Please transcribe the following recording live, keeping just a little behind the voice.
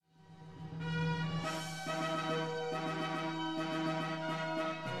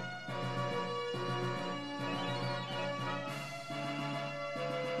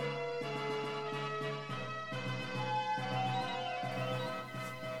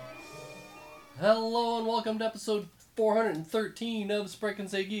Hello and welcome to episode 413 of Spread and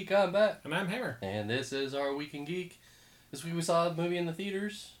Say Geek. I'm back. And I'm Hammer. And this is our Week in Geek. This week we saw a movie in the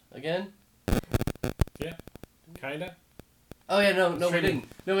theaters again. Yeah, kinda. Oh yeah, no, we didn't.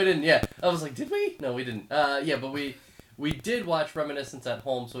 No, we didn't. Yeah, I was like, did we? No, we didn't. Yeah, but we did watch Reminiscence at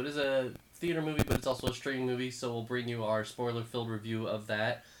home, so it is a theater movie, but it's also a streaming movie. So we'll bring you our spoiler-filled review of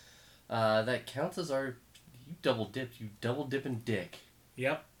that. That counts as our you double dipping dick.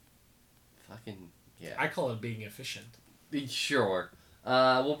 Yep. Fucking yeah. I call it being efficient. Sure.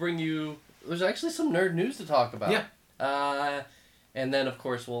 We'll bring you. There's actually some nerd news to talk about. Yeah. And then of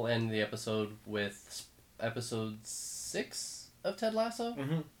course we'll end the episode with episode 6 of Ted Lasso.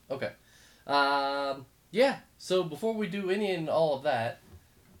 Mm-hmm. Okay. Yeah. So before we do any and all of that,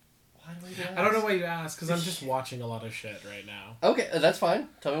 why do we do that? I don't know why you asked, because I'm just watching a lot of shit right now. Okay, that's fine.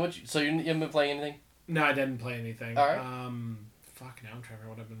 Tell me what you. So you haven't been playing anything? No, I didn't play anything. All right. Fuck, now I'm trying to remember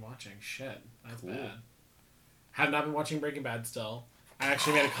what I've been watching. Shit. That's Cool. bad. Have not been watching Breaking Bad still. I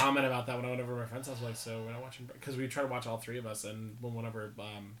actually made a comment about that when I went over to my friend's house. Like, so we're not watching... Because we try to watch all three of us, and whenever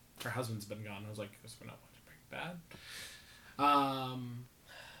her husband's been gone, I was like, guess we're not watching Breaking Bad.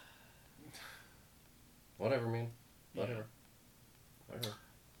 Whatever, man. Yeah. Whatever.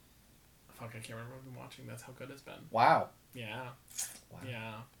 Fuck, I can't remember what I've been watching. That's how good it's been. Wow. Yeah. Wow.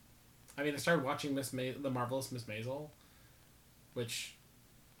 Yeah. I mean, I started watching The Marvelous Miss Maisel, which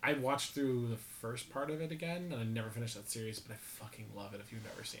I watched through the first part of it again, and I never finished that series, but I fucking love it if you've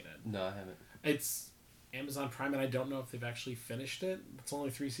never seen it. No, I haven't. It's Amazon Prime, and I don't know if they've actually finished it. It's only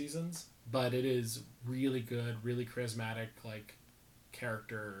 3 seasons, but it is really good, really charismatic, like,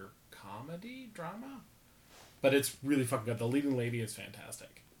 character comedy, drama. But it's really fucking good. The leading lady is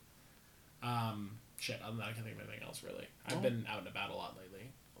fantastic. Shit, other than that, I can't think of anything else, really. I've been out and about a lot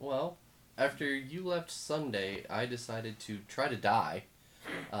lately. Well, after you left Sunday, I decided to try to die.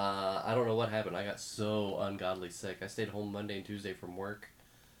 I don't know what happened. I got so ungodly sick. I stayed home Monday and Tuesday from work.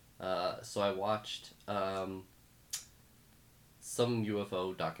 So I watched some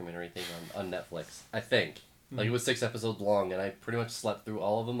UFO documentary thing on Netflix, I think. Like, it was 6 episodes long, and I pretty much slept through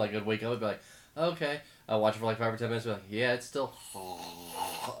all of them. Like, I'd wake up and be like, okay. I'd watch it for like 5 or 10 minutes and be like, yeah, it's still...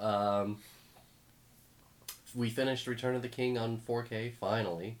 we finished Return of the King on 4K,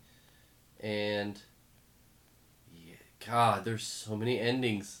 finally. And... yeah, God, there's so many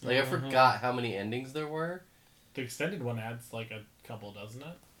endings. Like, I forgot how many endings there were. The extended one adds, like, a couple, doesn't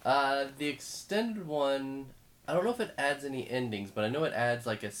it? The extended one... I don't know if it adds any endings, but I know it adds,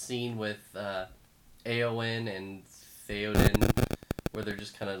 like, a scene with Eowyn and Theoden where they're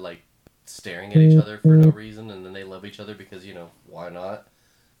just kind of, like, staring at each other for no reason, and then they love each other because, you know, why not?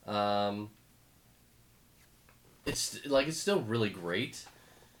 It's still really great,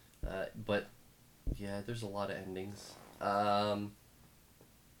 but yeah, there's a lot of endings.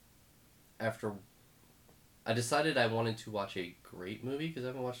 After I decided I wanted to watch a great movie because I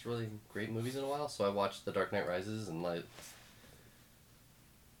haven't watched really great movies in a while, so I watched The Dark Knight Rises, and like,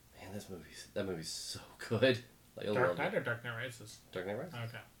 man, that movie's so good. Like, Dark Knight or Dark Knight Rises? Dark Knight Rises.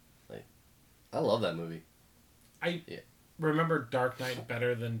 Okay. I love that movie. I remember Dark Knight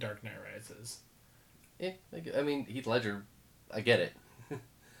better than Dark Knight Rises. Yeah, I mean, Heath Ledger, I get it.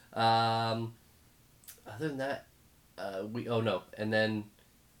 Other than that, and then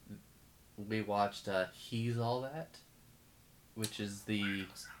we watched He's All That, which is the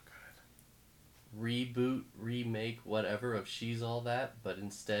reboot, remake, whatever of She's All That, but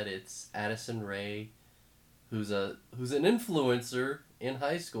instead it's Addison Rae, who's an influencer in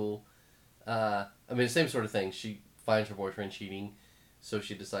high school. I mean, same sort of thing. She finds her boyfriend cheating, so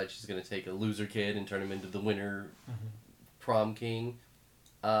she decides she's going to take a loser kid and turn him into the winner prom king.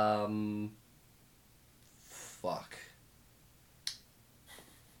 Fuck.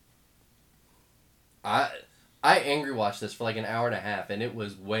 I angry watched this for like an hour and a half, and it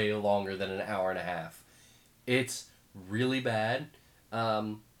was way longer than an hour and a half. It's really bad.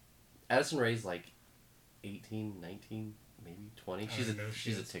 Addison Rae's like 18, 19, maybe 20. She's a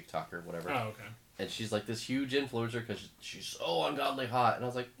TikToker, whatever. Oh, okay. And she's like this huge influencer because she's so ungodly hot. And I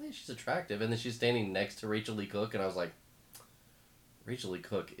was like, hey, she's attractive. And then she's standing next to Rachel Lee Cook, and I was like, Rachel Lee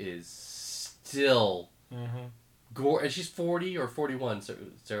Cook is still gore. And she's 40 or 41. So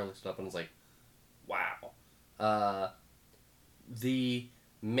Sarah looked it up and was like, wow. The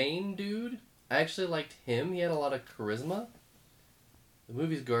main dude, I actually liked him. He had a lot of charisma. The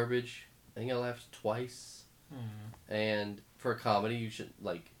movie's garbage. I think I laughed twice. And for a comedy, you should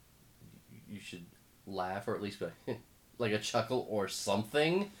laugh, or at least be like a chuckle or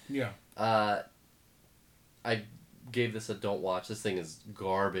something. Yeah. I gave this a don't watch. This thing is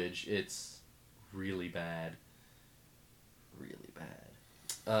garbage. It's really bad. Really bad.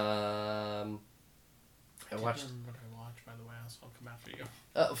 I watched. Remember what I watched, by the way, so I'll come after you.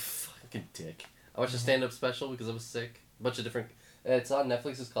 Oh, fucking dick! I watched a stand-up special because I was sick. A bunch of different. It's on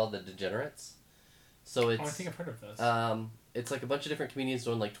Netflix. It's called The Degenerates. So it's. Oh, I think I've heard of this. It's like a bunch of different comedians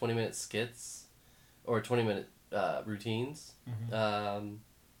doing like 20-minute skits, or 20-minute routines. Mm-hmm.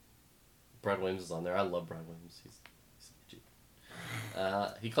 Brad Williams is on there. I love Brad Williams. He's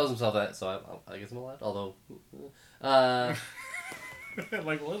he calls himself that, so I guess I'm allowed. Although, like,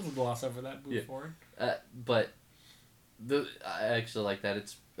 let's gloss over that. Move forward. But I actually like that.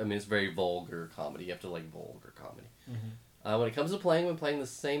 It's very vulgar comedy. You have to like vulgar comedy. Mm-hmm. When it comes to playing, I've been playing the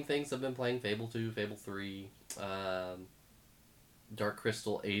same things I've been playing: Fable 2, Fable 3, Dark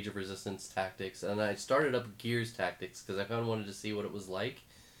Crystal, Age of Resistance Tactics, and I started up Gears Tactics because I kind of wanted to see what it was like.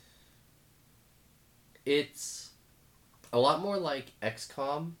 It's a lot more like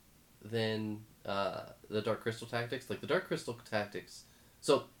XCOM than the Dark Crystal Tactics. Like the Dark Crystal Tactics.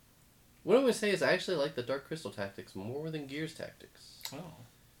 So, what I'm going to say is I actually like the Dark Crystal Tactics more than Gears Tactics.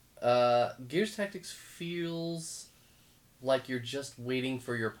 Oh. Gears Tactics feels like you're just waiting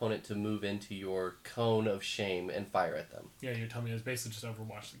for your opponent to move into your cone of shame and fire at them. Yeah, you're telling me it's basically just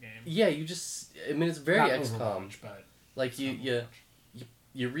Overwatch the game. Yeah, it's very Not XCOM. Overwatch, but like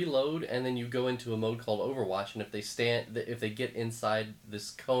you reload and then you go into a mode called Overwatch, and if they get inside this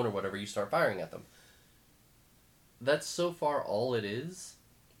cone or whatever, you start firing at them. That's so far all it is.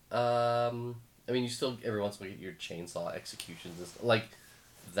 You still every once in a while get your chainsaw executions and stuff. Like,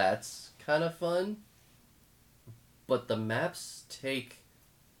 that's kind of fun. But the maps take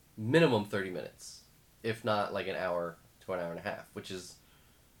minimum 30 minutes, if not like an hour to an hour and a half, which is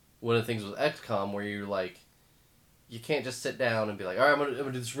one of the things with XCOM where you're like, you can't just sit down and be like, all right, I'm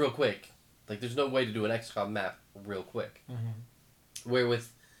gonna do this real quick. Like, there's no way to do an XCOM map real quick. Mm-hmm. Where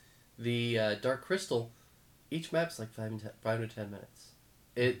with the Dark Crystal, each map's like 5 to 10 minutes.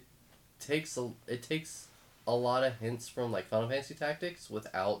 It takes a lot of hints from like Final Fantasy Tactics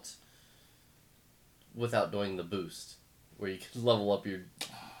without doing the boost, where you can level up your.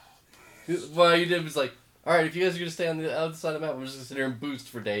 What you did was like, all right, if you guys are gonna stay on the other side of the map, I'm just gonna sit here and boost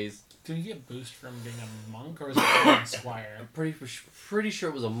for days. Did you get boost from being a monk, or was it being a squire? I'm pretty sure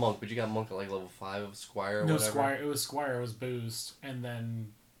it was a monk, but you got monk at like level 5 of squire. Or no, whatever. squire. It was squire. It was boost, and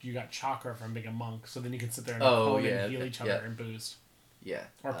then you got chakra from being a monk. So then you can sit there and heal each other and boost. Yeah.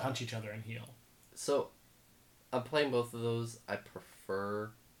 Or punch each other and heal. So, I'm playing both of those. I prefer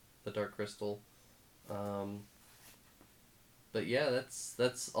the Dark Crystal. But yeah,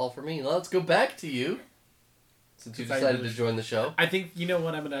 that's all for me. Let's go back to you. Since you decided to join the show. I think, you know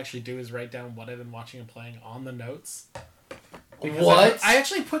what I'm going to actually do is write down what I've been watching and playing on the notes. What? I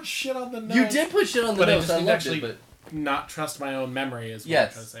actually put shit on the notes. You did put shit on the notes. I loved actually it, but not trust my own memory is what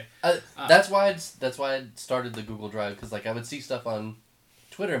yes. I'm trying to say. That's why I started the Google Drive, because like I would see stuff on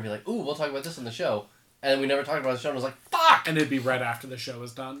Twitter and be like, ooh, we'll talk about this on the show. And we never talked about it on the show, and I was like, fuck! And it'd be right after the show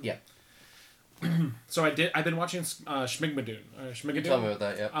was done. Yeah. So I've been watching Schmigmadoon. You tell me about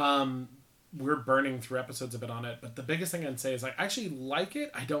that, yeah. We're burning through episodes of it on it, but the biggest thing I'd say is I actually like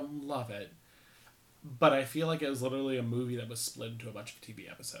it. I don't love it. But I feel like it was literally a movie that was split into a bunch of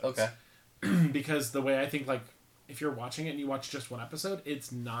TV episodes. Okay. Because the way I think, like, if you're watching it and you watch just one episode,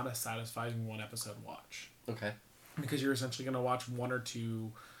 it's not a satisfying one episode watch. Okay. Because you're essentially going to watch one or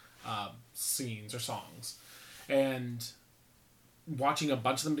two scenes or songs. And watching a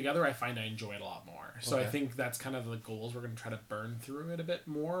bunch of them together, I find I enjoy it a lot more. So I think that's kind of the goals. We're going to try to burn through it a bit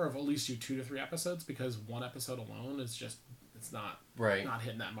more, of at least do 2 to 3 episodes, because one episode alone is just, it's not not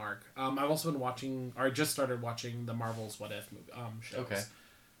hitting that mark. I've also been watching, or I just started watching the Marvel's What If movie, shows. Okay.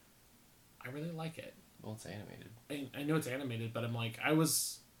 I really like it. Well, it's animated. I know it's animated, but I'm like, I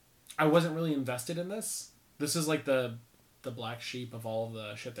wasn't really invested in this. This is like the black sheep of all of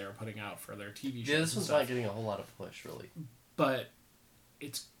the shit they were putting out for their TV shows. Yeah, this one's not getting a whole lot of push, really. But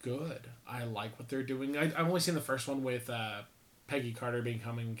it's good. I like what they're doing. I've only seen the first one with Peggy Carter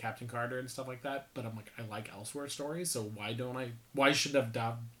becoming Captain Carter and stuff like that. But I'm like, I like Elsewhere stories, so why should I have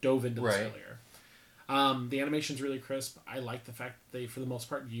dove into this earlier? The animation's really crisp. I like the fact that they, for the most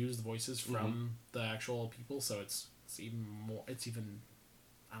part, use the voices from the actual people, so it's even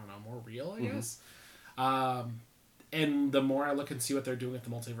I don't know, more real, I guess. And the more I look and see what they're doing with the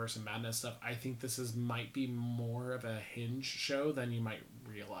Multiverse and Madness stuff, I think this might be more of a Hinge show than you might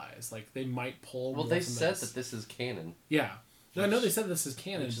realize. Like, they might pull. Well, they said that this is canon. Yeah, I know they said this is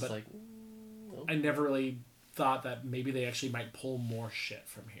canon, but like, I never really thought that maybe they actually might pull more shit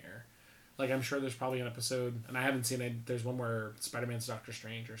from here. Like, I'm sure there's probably an episode, and I haven't seen it. There's one where Spider-Man's Doctor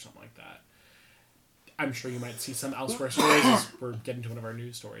Strange or something like that. I'm sure you might see some elsewhere stories as we're getting to one of our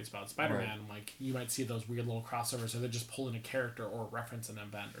news stories about Spider-Man. Right. Like, you might see those weird little crossovers, or they're just pulling a character or reference an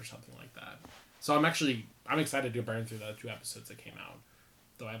event or something like that. So I'm excited to burn through the 2 episodes that came out.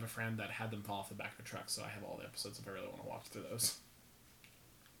 Though I have a friend that had them fall off the back of a truck, so I have all the episodes if I really want to watch through those.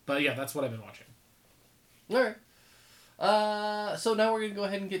 But yeah, that's what I've been watching. Alright. So now we're going to go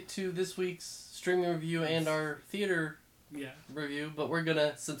ahead and get to this week's streaming review and our theater review. But we're going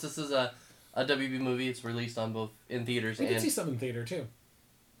to, since this is a WB movie, it's released on both in theaters we and... We did see some in theater, too.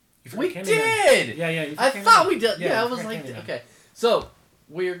 We did! Yeah. I thought we did. Yeah, I was like... Candyman. Okay. So,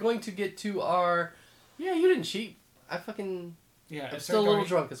 we are going to get to our... Yeah, you didn't cheat. I fucking... Yeah, I'm still a little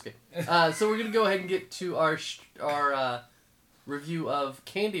drunk. It's okay. So we're going to go ahead and get to our review of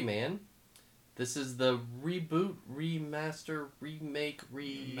Candyman. This is the reboot, remaster, remake,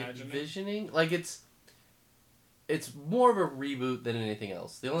 revisioning. Like, it's more of a reboot than anything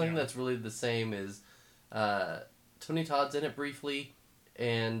else. The only thing that's really the same is Tony Todd's in it briefly,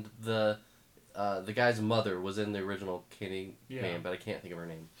 and the guy's mother was in the original Candyman, but I can't think of her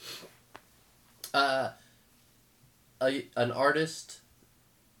name. An artist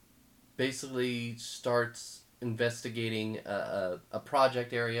basically starts investigating a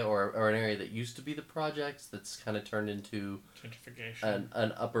project area or an area that used to be the projects that's kind of turned into gentrification.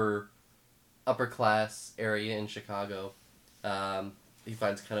 An upper class area in Chicago. He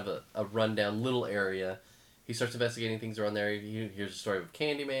finds kind of a rundown little area. He starts investigating things around there. He hears the story of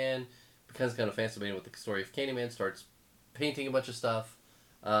Candyman, becomes kind of fascinated with the story of Candyman, starts painting a bunch of stuff,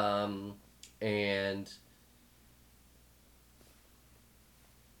 and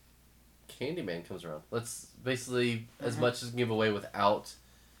Candyman comes around. Let's basically, as much as give away without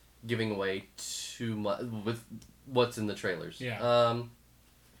giving away too much with what's in the trailers. Yeah.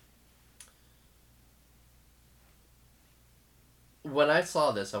 When I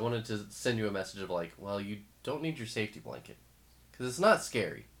saw this, I wanted to send you a message of like, well, you don't need your safety blanket. Because it's not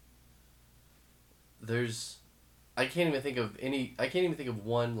scary. I can't even think of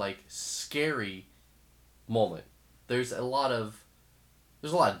one, like, scary moment. There's a lot of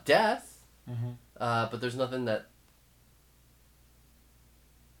death. But there's nothing that,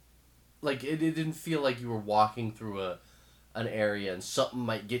 like, it didn't feel like you were walking through an area and something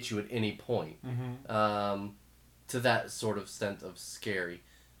might get you at any point. To that sort of extent of scary.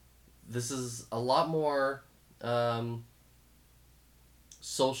 This is a lot more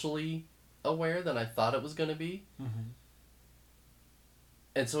socially aware than I thought it was going to be.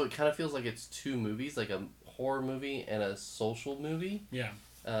 And so it kind of feels like it's 2 movies, like a horror movie and a social movie. Yeah.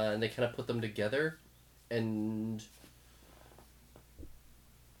 And they kind of put them together, and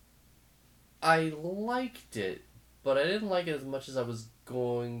I liked it, but I didn't like it as much as I was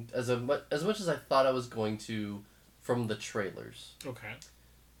going as much as I thought I was going to from the trailers. Okay.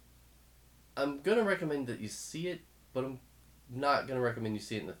 I'm gonna recommend that you see it, but I'm not gonna recommend you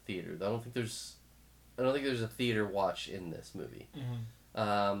see it in the theater. I don't think there's a theater watch in this movie.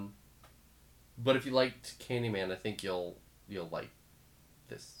 But if you liked Candyman, I think you'll like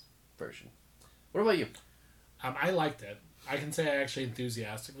this version. What about you? I liked it. I can say I actually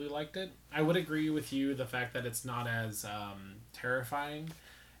enthusiastically liked it. I would agree with you the fact that it's not as terrifying.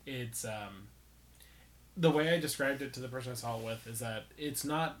 It's the way I described it to the person I saw it with is that it's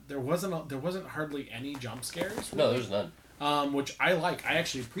not there wasn't hardly any jump scares. Really. No, there's none. Which I like. I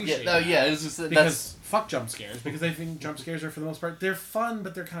actually appreciate. It's just, because fuck jump scares, because I think jump scares are for the most part they're fun,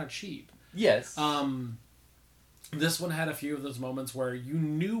 but they're kind of cheap. Yes. This one had a few of those moments where you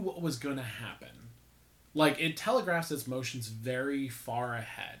knew what was going to happen. Like, it telegraphs its motions very far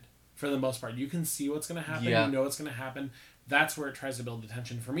ahead, for the most part. You can see what's going to happen, you know what's going to happen. That's where it tries to build the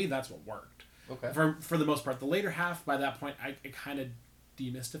tension. For me, that's what worked. Okay. For the most part. The later half, by that point, it kind of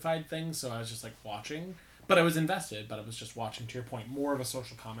demystified things, so I was just, like, watching. But I was invested, but I was just watching, to your point, more of a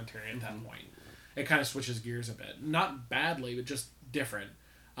social commentary at that point. It kind of switches gears a bit. Not badly, but just different.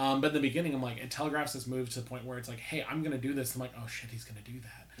 But in the beginning, I'm like, it telegraphs this move to the point where it's like, hey, I'm going to do this. I'm like, oh, shit, he's going to do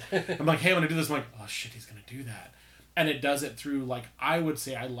that. I'm like, hey, I'm going to do this. I'm like, oh, shit, he's going to do that. And it does it through, like, I would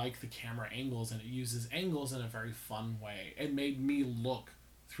say I like the camera angles, and it uses angles in a very fun way. It made me look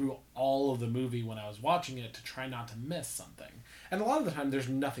through all of the movie when I was watching it to try not to miss something. And a lot of the time, there's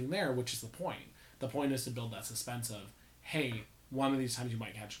nothing there, which is the point. The point is to build that suspense of, hey, one of these times you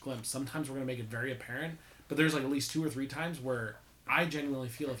might catch a glimpse. Sometimes we're going to make it very apparent, but there's, like, at least 2 or 3 times where I genuinely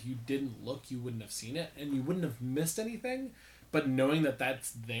feel if you didn't look, you wouldn't have seen it, and you wouldn't have missed anything, but knowing that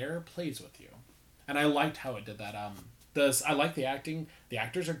that's there plays with you. And I liked how it did that. I like the acting. The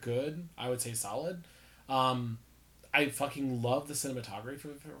actors are good. I would say solid. I fucking love the cinematography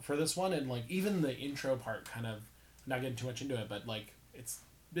for this one, and, like, even the intro part kind of, not getting too much into it, but, like, it's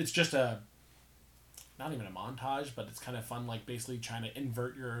just a not even a montage, but it's kind of fun, like basically trying to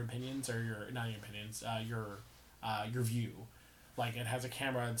invert your opinions or not your opinions, your view. Like it has a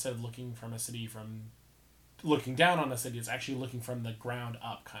camera, instead of looking from a city from looking down on a city, it's actually looking from the ground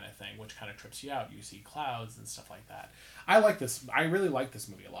up kind of thing, which kind of trips you out. You see clouds and stuff like that. I really like this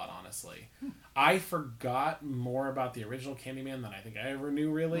movie a lot, honestly. I forgot more about the original Candyman than I think I ever knew,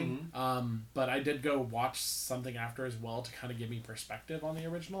 really. Mm-hmm. But I did go watch something after as well to kind of give me perspective on the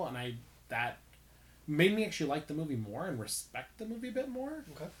original, and that made me actually like the movie more and respect the movie a bit more.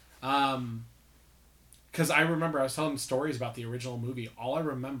 Okay. Because I remember I was telling stories about the original movie. All I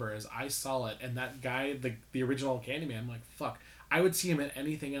remember is I saw it, and that guy, the original Candyman, I'm like, fuck. I would see him in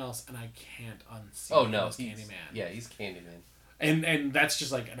anything else, and I can't unsee him as Candyman. Yeah, he's Candyman. And that's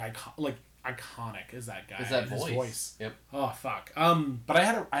just like iconic is that guy. Is that his voice? Yep. Oh fuck. But I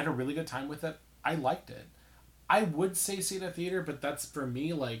had a really good time with it. I liked it. I would say see it at a theater, but that's for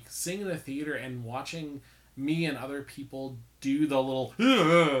me, like seeing it in a theater and watching me and other people do the little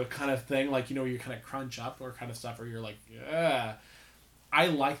kind of thing, like, you know, you kind of crunch up or kind of stuff, or you're like, yeah. I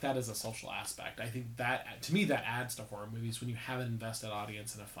like that as a social aspect. I think that, to me, that adds to horror movies when you have an invested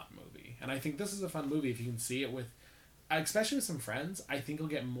audience in a fun movie. And I think this is a fun movie if you can see it with, especially with some friends. I think you'll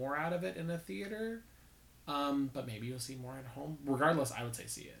get more out of it in a theater, but maybe you'll see more at home. Regardless, I would say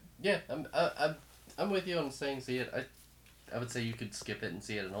see it. Yeah, I'm with you on saying see it. I would say you could skip it and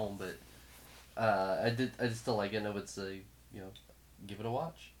see it at home, but I still like it, and I would say, you know, give it a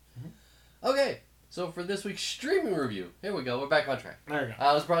watch. Mm-hmm. Okay, so for this week's streaming review, here we go. We're back on track. There we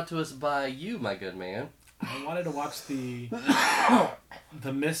go. It was brought to us by you, my good man. I wanted to watch the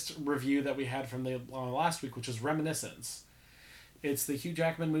missed review that we had from the last week, which was Reminiscence. It's the Hugh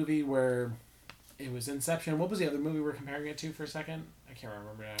Jackman movie where it was Inception. What was the other movie we're comparing it to for a second? I can't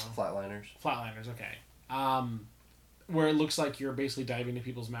remember now. Flatliners, okay. Where it looks like you're basically diving into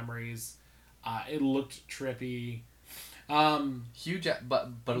people's memories. It looked trippy. Hugh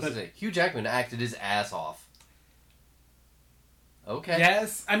Jackman acted his ass off. Okay.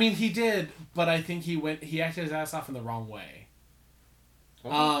 Yes, I mean he did, but I think he acted his ass off in the wrong way.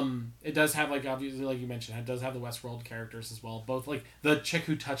 Okay. It does have, like, obviously, like you mentioned, it does have the Westworld characters as well. Both, like, the chick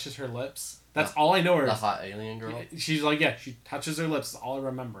who touches her lips. That's all I know her. The hot alien girl? She's like, yeah, she touches her lips. That's all I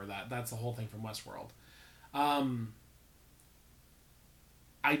remember. That's the whole thing from Westworld.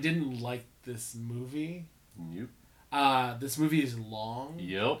 I didn't like this movie. Nope. This movie is long.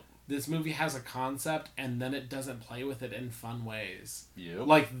 Yep. This movie has a concept, and then it doesn't play with it in fun ways. Yep.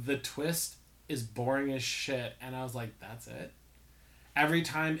 Like, the twist is boring as shit, and I was like, that's it? Every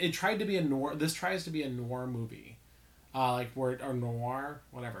time... It tried to be a noir... This tries to be a noir movie. Or noir,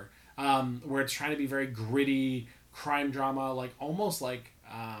 whatever. Where it's trying to be very gritty, crime drama, like, almost like...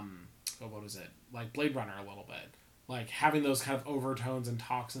 what was it? Like Blade Runner a little bit. Like, having those kind of overtones and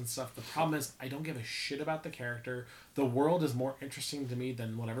talks and stuff. The problem is, I don't give a shit about the character. The world is more interesting to me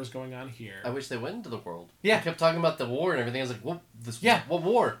than whatever's going on here. I wish they went into the world. Yeah. They kept talking about the war and everything. I was like, what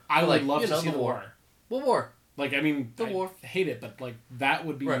war? I would love to see the war. What war? Like, I mean, the war. I hate it, but, like, that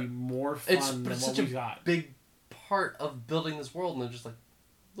would be more fun than what we got. Big part of building this world, and they're just like,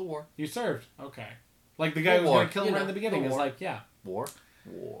 the war. You served. Okay. Like, the guy who was going to kill him right in the beginning is like, yeah. War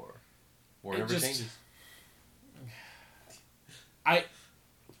never changes. I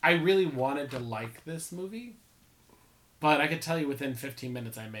really wanted to like this movie, but I could tell you within 15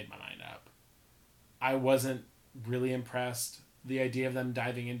 minutes I made my mind up. I wasn't really impressed. The idea of them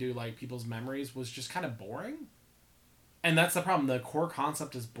diving into, like, people's memories was just kind of boring. And that's the problem. The core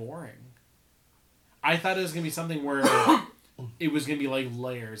concept is boring. I thought it was going to be something where it was going to be, like,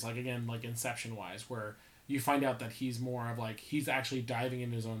 layers, like, again, like Inception-wise, where you find out that he's more of, like, he's actually diving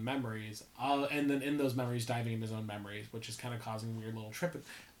into his own memories, and then in those memories diving into his own memories, which is kind of causing a weird little trip.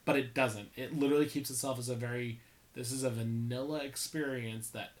 But it doesn't. It literally keeps itself as this is a vanilla experience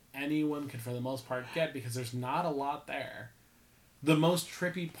that anyone could, for the most part, get, because there's not a lot there. The most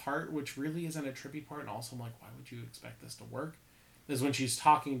trippy part, which really isn't a trippy part, and also I'm like, why would you expect this to work, is when she's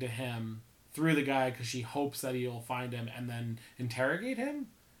talking to him through the guy because she hopes that he'll find him and then interrogate him.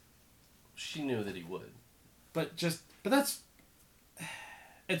 She knew that he would. But that's...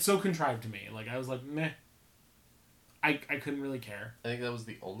 It's so contrived to me. Like, I was like, meh. I couldn't really care. I think that was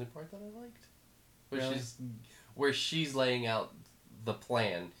the only part that I liked. Really? Where she's laying out the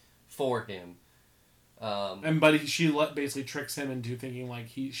plan for him. She basically tricks him into thinking, like,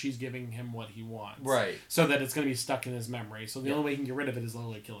 she's giving him what he wants. Right. So that it's going to be stuck in his memory. So the only way he can get rid of it is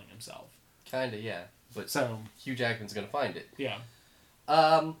literally killing himself. Kinda, yeah. But so Hugh Jackman's going to find it. Yeah.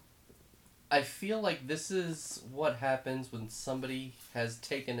 I feel like this is what happens when somebody has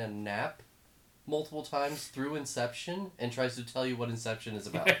taken a nap multiple times through Inception and tries to tell you what Inception is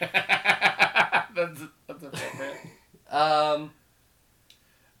about. That's appropriate.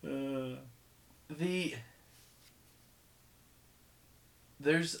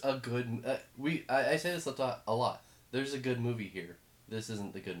 There's a good I say this a lot. There's a good movie here. This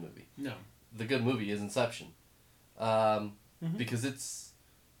isn't the good movie. No. The good movie is Inception. Because it's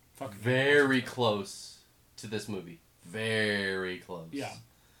Fucking very close to this movie. Very close. Yeah.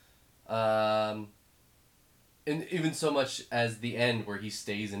 And even so much as the end where he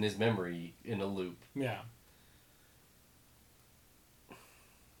stays in his memory in a loop. Yeah.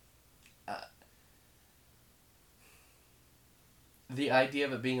 The idea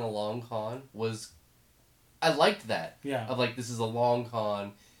of it being a long con was... I liked that. Yeah. Of, like, this is a long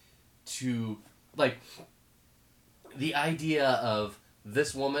con to... Like, the idea of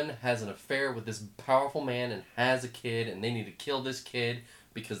this woman has an affair with this powerful man and has a kid, and they need to kill this kid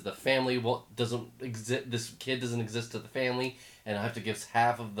because the family doesn't exist. This kid doesn't exist to the family, and I have to give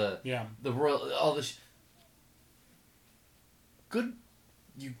half of the royal... All this... Good...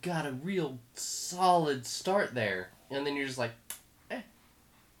 You got a real solid start there. And then you're just like...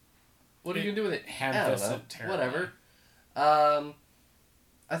 What are you going to do with it? I don't know. Whatever. I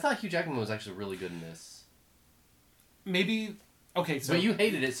thought Hugh Jackman was actually really good in this. Maybe... Okay, so... But you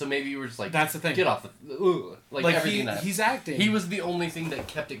hated it, so maybe you were just like... That's the thing. Get off the... Ugh. Like everything he's acting. He was the only thing that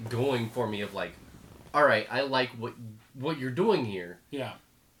kept it going for me of like... Alright, I like what you're doing here. Yeah.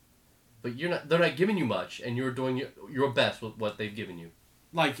 But they're not giving you much, and you're doing your best with what they've given you.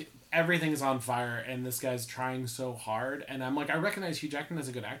 Like... Everything's on fire, and this guy's trying so hard, and I'm like, I recognize Hugh Jackman as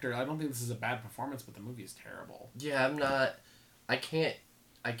a good actor. I don't think this is a bad performance, but the movie is terrible. Yeah, I'm not... I can't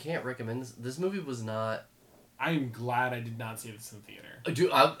recommend this. This movie was not... I'm glad I did not see this in the theater.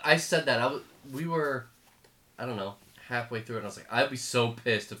 Dude, I said that. We were, I don't know, halfway through it, and I was like, I'd be so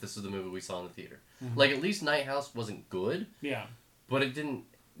pissed if this was the movie we saw in the theater. Mm-hmm. Like, at least Night House wasn't good. Yeah. But it didn't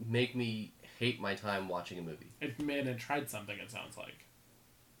make me hate my time watching a movie. It tried something, it sounds like.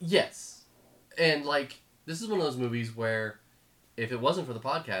 Yes. And, like, this is one of those movies where if it wasn't for the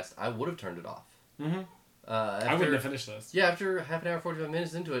podcast, I would have turned it off. Mm-hmm. I wouldn't have finished this. Yeah, after half an hour, 45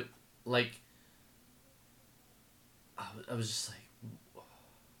 minutes into it, like, I was just like,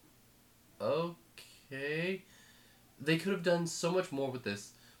 okay. They could have done so much more with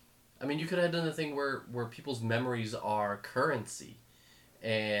this. I mean, you could have done the thing where people's memories are currency.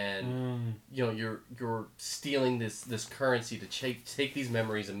 And you know you're stealing this currency to take these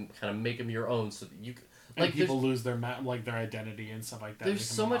memories and kind of make them your own, so that you like people lose their their identity and stuff like that. There's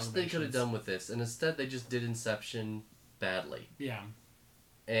so much they could have done with this, and instead they just did Inception badly. Yeah.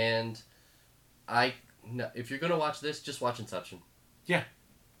 And if you're gonna watch this, just watch Inception. Yeah,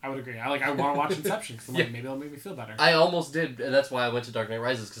 I would agree. I want to watch Inception because like, maybe it'll make me feel better. I almost did, and that's why I went to Dark Knight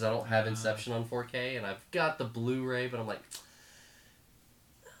Rises because I don't have Inception on 4K, and I've got the Blu-ray, but I'm like.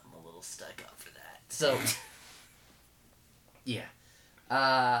 Stuck up for that. So, yeah.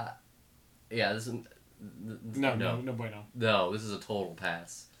 This is... No bueno. No, this is a total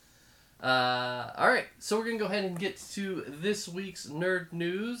pass. Alright, so we're going to go ahead and get to this week's Nerd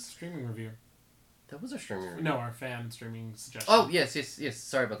News. Streaming review. That was a streaming review. No, our fan streaming suggestion. Oh, yes.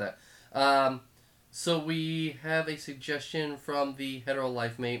 Sorry about that. So we have a suggestion from the Hetero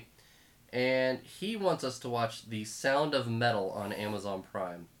Life Mate, and he wants us to watch The Sound of Metal on Amazon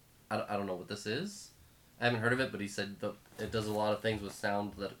Prime. I don't know what this is. I haven't heard of it, but he said it does a lot of things with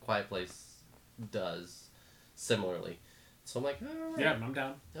sound that A Quiet Place does similarly. So I'm like, all right. Yeah, I'm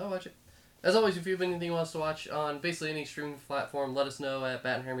down. I'll watch it. As always, if you have anything you want us to watch on basically any streaming platform, let us know at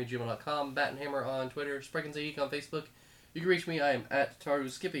batandhammer@gmail.com, Batandhammer on Twitter, Spreckens Geek on Facebook. You can reach me. I am at Taru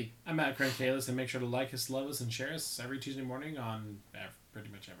Skippy. I'm at Craig Kalis, and make sure to like us, love us, and share us every Tuesday morning on pretty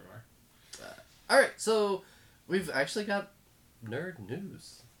much everywhere. All right, so we've actually got nerd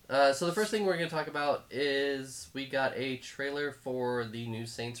news. So the first thing we're going to talk about is we got a trailer for the new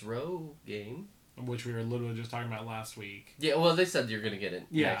Saints Row game. Which we were literally just talking about last week. Yeah, well, they said you're going to get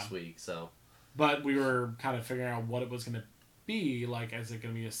it next week, so... But we were kind of figuring out what it was going to be. Like, is it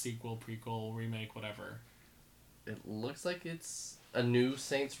going to be a sequel, prequel, remake, whatever? It looks like it's a new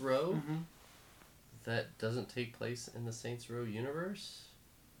Saints Row mm-hmm. that doesn't take place in the Saints Row universe.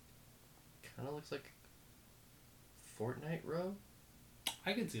 Kind of looks like Fortnite Row.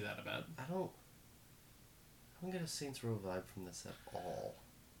 I can see that a bit. I don't get a Saints Row vibe from this at all.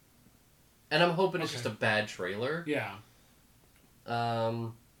 And I'm hoping it's just a bad trailer. Yeah.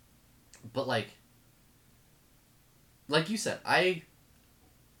 But like you said, I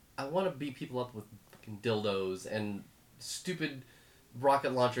want to beat people up with fucking dildos and stupid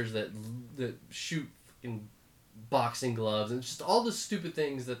rocket launchers that shoot in boxing gloves and just all the stupid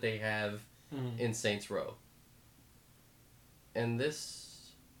things that they have in Saints Row. And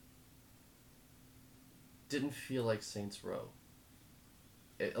this didn't feel like Saints Row.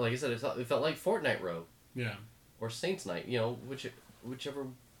 Like I said, it felt like Fortnite Row. Yeah. Or Saints Night, whichever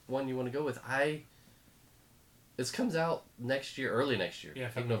one you want to go with. This comes out next year, early next year. Yeah, I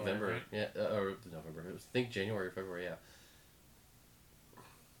think February, November. right? Yeah, or November. I think January or February, yeah.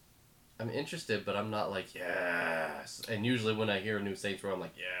 I'm interested, but I'm not like, yes. And usually when I hear a new Saints Row, I'm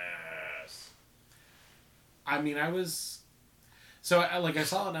like, yes. I mean, I was... So, I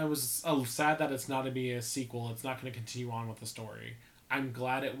saw it and I was sad that it's not to be a sequel. It's not going to continue on with the story. I'm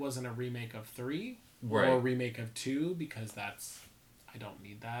glad it wasn't a remake of 3 or a remake of 2 because that's... I don't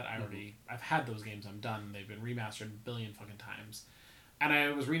need that. I've had those games. I'm done. They've been remastered a billion fucking times. And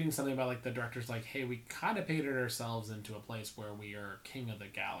I was reading something about, like, the director's like, hey, we kind of painted ourselves into a place where we are king of the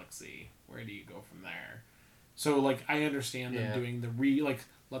galaxy. Where do you go from there? So, like, I understand them doing the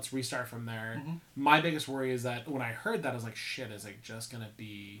let's restart from there. Mm-hmm. My biggest worry is that when I heard that, I was like, shit, is it just going to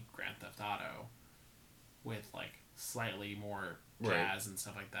be Grand Theft Auto with, like, slightly more jazz and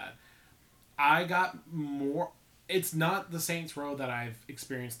stuff like that? I got more... It's not the Saints Row that I've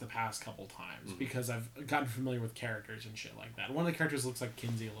experienced the past couple times because I've gotten familiar with characters and shit like that. One of the characters looks like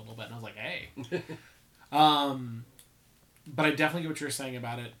Kinsey a little bit, and I was like, hey. But I definitely get what you're saying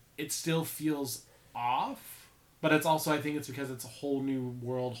about it. It still feels off, but it's also, I think it's because it's a whole new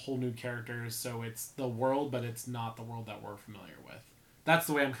world, whole new characters, so it's the world, but it's not the world that we're familiar with. That's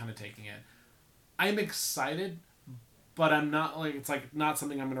the way I'm kind of taking it. I'm excited, but I'm not, like, it's like not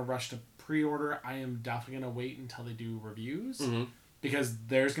something I'm going to rush to pre-order. I am definitely going to wait until they do reviews because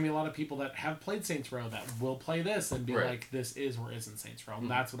there's going to be a lot of people that have played Saints Row that will play this and be like, this is or isn't Saints Row. And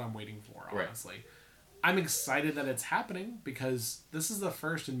that's what I'm waiting for, honestly. Right. I'm excited that it's happening because this is the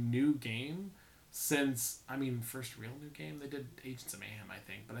first new game since, first real new game. They did Agents of Mayhem, I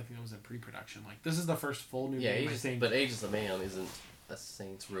think, but I think it was in pre-production. Like, this is the first full new game, I think. But Agents of Mayhem isn't a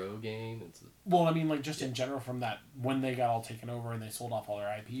Saints Row game. Just in general from that, when they got all taken over and they sold off all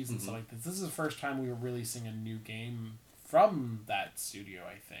their IPs and stuff like this. This is the first time we were really seeing a new game from that studio,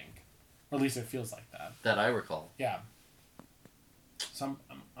 I think. Or at least it feels like that. That I recall. Yeah. So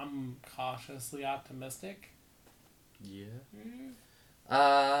I'm cautiously optimistic. Yeah.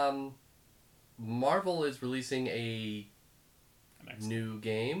 Marvel is releasing a new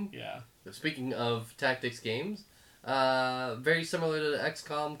game. Yeah. Speaking of tactics games, very similar to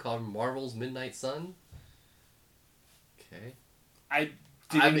XCOM, called Marvel's Midnight Sun. Okay. I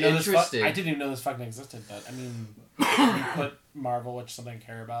didn't even know this fucking existed, but you put Marvel, which something I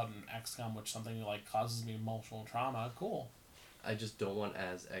care about, and XCOM, which something like causes me emotional trauma. Cool. I just don't want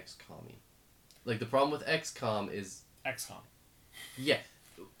as XCOM-y. Like, the problem with XCOM is... XCOM. Yeah.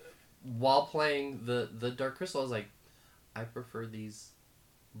 While playing the Dark Crystal, I was like, I prefer these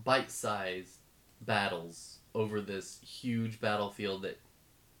bite-sized battles over this huge battlefield that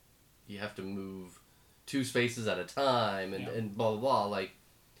you have to move 2 spaces at a time and blah, blah, blah. Like,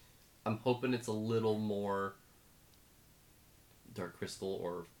 I'm hoping it's a little more Dark Crystal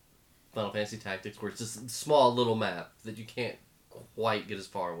or Final Fantasy Tactics, where it's just a small little map that you can't quite get as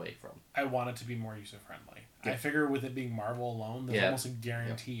far away from. I want it to be more user-friendly. Yeah. I figure with it being Marvel alone, there's almost a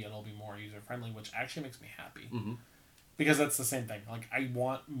guarantee it'll be more user-friendly, which actually makes me happy. Mm-hmm. Because that's the same thing. Like, I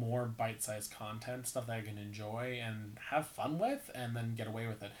want more bite-sized content, stuff that I can enjoy and have fun with, and then get away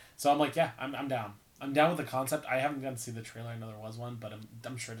with it. So I'm like, yeah, I'm down. I'm down with the concept. I haven't gotten to see the trailer. I know there was one, but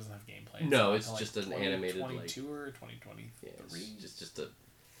I'm sure it doesn't have gameplay. No, it's just an animated, 2022 or 2023. Yeah, it's just a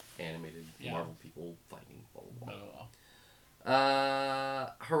animated Marvel people fighting. Blah, blah, blah.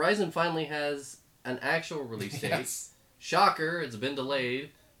 Horizon finally has an actual release date. Yes. Shocker, it's been delayed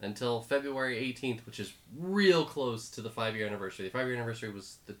until February 18th, which is real close to the 5-year anniversary. The 5-year anniversary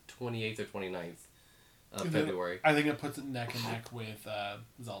was the 28th or 29th of February. I think it puts it neck and neck with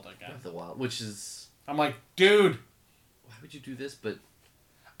Zelda again. Breath of the Wild, which is... I'm like, dude! Why would you do this? But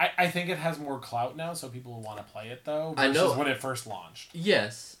I think it has more clout now, so people will want to play it, though, versus I know when it firfirst launched.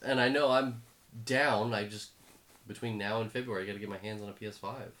 Yes, and I know I'm down. I just... Between now and February, I got to get my hands on a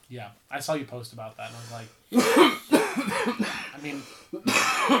PS5. Yeah, I saw you post about that, and I was like...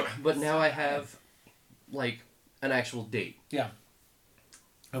 But now I have, like, an actual date. Yeah.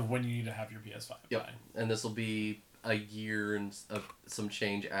 Of when you need to have your PS5. Yep. And this will be a year and some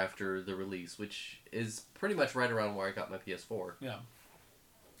change after the release, which is pretty much right around where I got my PS4. Yeah.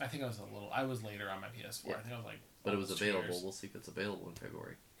 I think I was later on my PS4. Yeah. I think I was like... But it was available. Years. We'll see if it's available in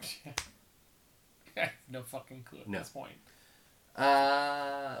February. I have no fucking clue at this point.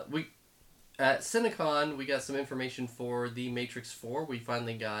 At Cinecon, we got some information for The Matrix 4. We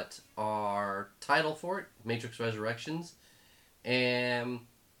finally got our title for it, Matrix Resurrections, and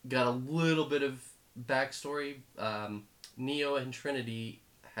got a little bit of backstory. Neo and Trinity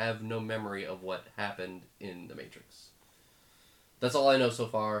have no memory of what happened in The Matrix. That's all I know so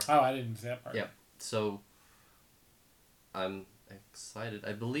far. Oh, I didn't see that part. Yeah. So, I'm excited.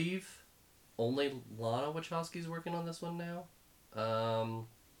 I believe only Lana Wachowski's working on this one now. I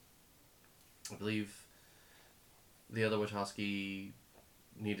believe the other Wachowski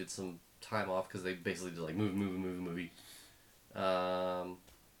needed some time off because they basically did like movie. But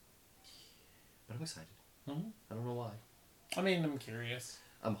I'm excited. Mm-hmm. I don't know why. I mean, I'm curious.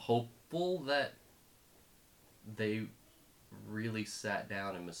 I'm hopeful that they really sat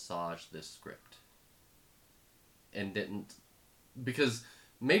down and massaged this script. And didn't... Because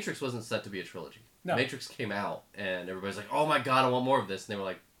Matrix wasn't set to be a trilogy. No. Matrix came out, and everybody's like, oh my god, I want more of this. And they were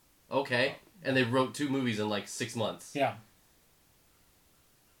like, okay. And they wrote 2 movies in like 6 months. Yeah.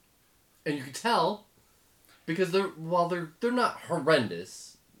 And you could tell, because while they're not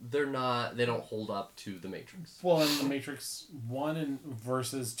horrendous, they don't hold up to The Matrix. Well, and The Matrix 1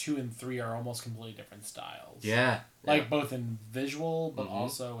 versus 2 and 3 are almost completely different styles. Yeah. Like, both in visual, but Mm-hmm.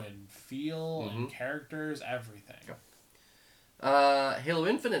 also in feel and characters, everything. Halo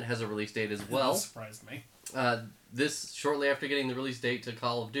Infinite has a release date as well. That surprised me. This, shortly after getting the release date to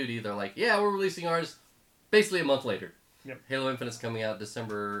Call of Duty, they're like, yeah, we're releasing ours basically a month later. Yep. Halo Infinite's coming out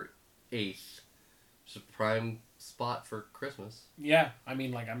December 8th. It's a prime spot for Christmas. Yeah, I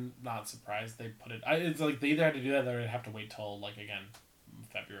mean, like, I'm not surprised they put it... it's like, they either had to do that or they'd have to wait till, like, again,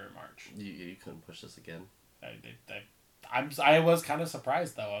 February, March. You couldn't push this again. I was kind of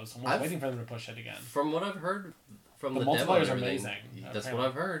surprised, though. I was almost I've- waiting for them to push it again. From what I've heard from the demo multiplayers and are everything, amazing, that's apparently. what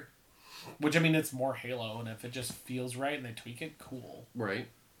I've heard. Which, I mean, it's more Halo, and if it just feels right and they tweak it, cool. Right.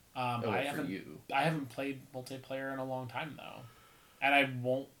 I haven't played multiplayer in a long time, though. And I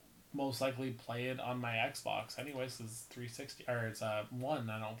won't most likely play it on my Xbox anyways. It's 360, or it's 1.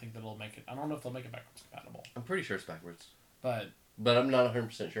 I don't think that'll make it... I don't know if they'll make it backwards compatible. I'm pretty sure it's backwards. But I'm not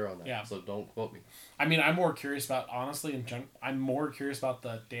 100% sure on that, yeah. so don't quote me. I mean, I'm more curious about, honestly, I'm more curious about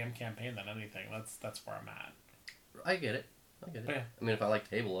the damn campaign than anything. That's where I'm at. I get it. Yeah. I mean, if I liked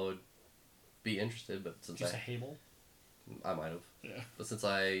Halo, I would be interested, but since Did you say Halo? I might have. Yeah. But since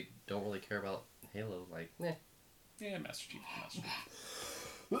I don't really care about Halo, like, eh. Yeah, Master Chief.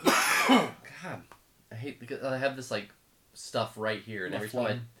 God, I hate because I have this like stuff right here, and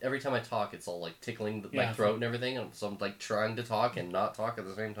The every time I talk, it's all like tickling my Yeah, throat and everything, and so I'm like trying to talk and not talk at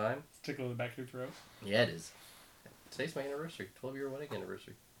the same time. It's tickling the back of your throat. Yeah, it is. Today's my anniversary, 12-year wedding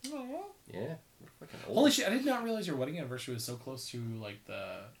anniversary. Aww. Yeah, we're fucking old. Holy shit! I did not realize your wedding anniversary was so close to like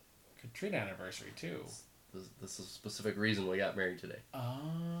the Katrina anniversary too. This is a specific reason we got married today.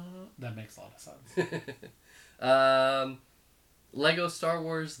 That makes a lot of sense. Lego Star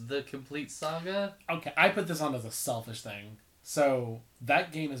Wars: The Complete Saga. Okay, I put this on as a selfish thing. So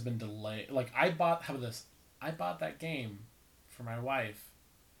that game has been delayed. Like I bought that game for my wife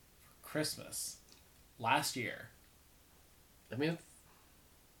for Christmas last year. I mean,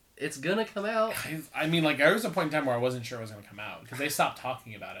 it's gonna come out. I mean, like there was a point in time where I wasn't sure it was going to come out because they stopped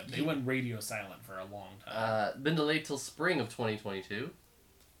talking about it. They went radio silent for a long time. Been delayed till spring of 2022.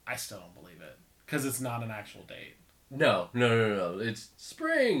 I still don't believe it because it's not an actual date. No. It's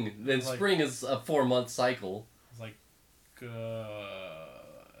spring. Then Like- spring is a 4-month cycle It's like good.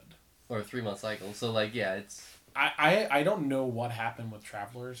 or a 3-month cycle. So like, yeah, it's I don't know what happened with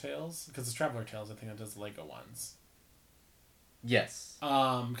Traveler Tales because it's Traveler Tales. I think that does the Lego ones. yes.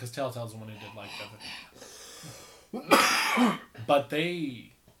 Because Telltale's the one who did like but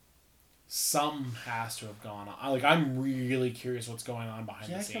some has to have gone on. Like I'm really curious what's going on behind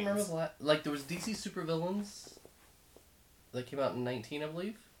Yeah, the I scenes. can't remember like there was DC Supervillains that came out in 19, I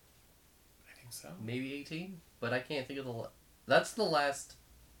believe. I think so. Maybe 18, but I can't think of that's the last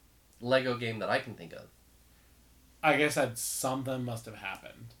Lego game that I can think of. I guess that something must have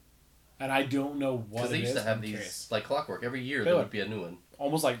happened, and I don't know what Because they it used is. to have I'm these curious. like clockwork every year. They There would. would be a new one.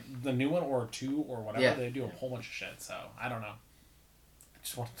 Almost like the new one or 2 or whatever. Yeah. They do a whole bunch of shit. So I don't know. I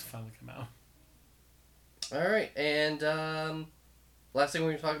just want it to finally come out. All right, and last thing we're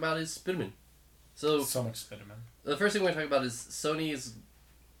going to talk about is Spiderman. So much Spiderman. the first thing we're going to talk about is Sony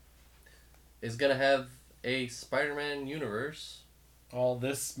is going to have a Spider-Man universe. Well,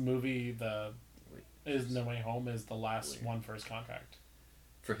 this movie, is No Way Home, is the last one for his contract.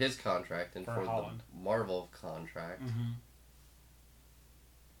 For his contract and For for Holland. the Marvel contract. Mm-hmm.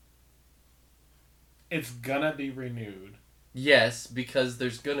 It's gonna be renewed. Yes, because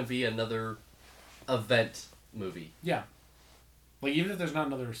there's going to be another event movie. Yeah. Like, even if there's not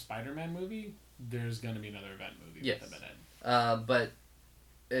another Spider-Man movie, there's gonna be another event movie Yes. with him in it. But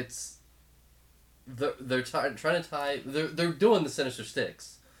it's... They're trying to tie... They're doing the Sinister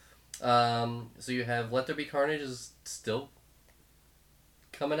Six. So you have Let There Be Carnage is still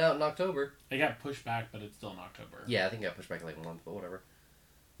coming out in October. It got pushed back, but it's still in October. Yeah, I think it got pushed back like a month, but whatever.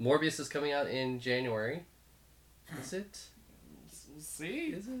 Morbius is coming out in January. Is it? See?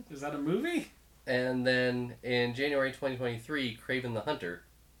 Is it? Is that a movie? And then in January 2023, Kraven the Hunter.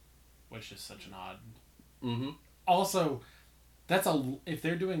 Which is such an odd... Mm-hmm. Also, if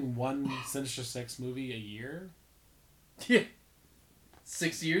they're doing one Sinister Six movie a year... Yeah.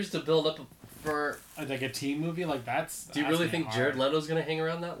 6 years to build up for... Like a team movie? Like, that's... Do you really think Jared Leto's going to hang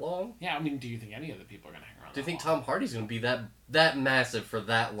around that long? Yeah, I mean, do you think any of the people are going to hang around Do you think long? Tom Hardy's going to be that massive for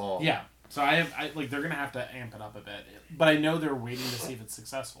that long? Yeah. So they're going to have to amp it up a bit. But I know they're waiting to see if it's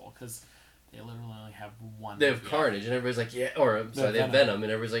successful, because they literally only have one. They have Carnage, and everybody's like, yeah, or, I'm sorry, they have Venom,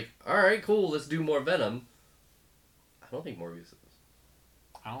 and everybody's like, alright, cool, let's do more Venom. I don't think Morbius is.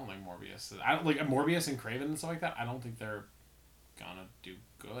 I don't think Morbius is. I don't, like, Morbius and Kraven and stuff like that, I don't think they're gonna do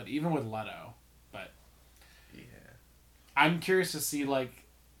good, even with Leto. But yeah, I'm curious to see, like,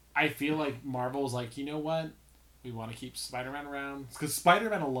 I feel like Marvel's like, you know what? We want to keep Spider-Man around. Because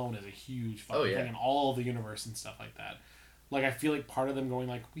Spider-Man alone is a huge fucking thing in all of the universe and stuff like that. Like, I feel like part of them going,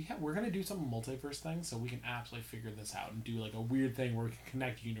 like, we're going to do some multiverse thing so we can absolutely figure this out and do, like, a weird thing where we can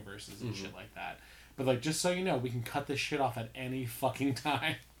connect universes and shit like that. But, like, just so you know, we can cut this shit off at any fucking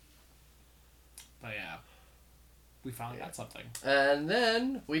time. But, yeah. We finally got something. And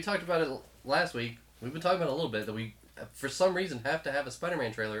then, we talked about it last week. We've been talking about it a little bit, that we, for some reason, have to have a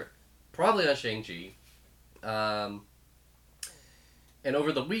Spider-Man trailer. Probably on Shang-Chi. And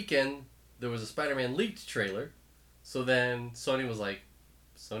over the weekend, there was a Spider-Man leaked trailer. So then Sony was like,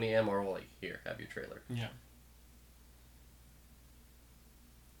 Sony and Marvel, like, here, have your trailer. Yeah.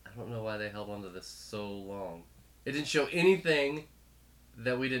 I don't know why they held on to this so long. It didn't show anything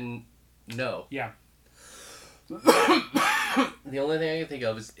that we didn't know. Yeah. The only thing I can think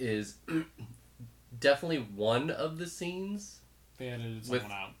of is definitely one of the scenes They edited with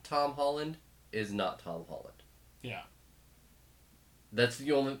someone out. Tom Holland is not Tom Holland. Yeah. That's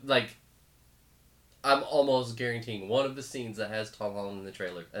the only, like, I'm almost guaranteeing one of the scenes that has Tom Holland in the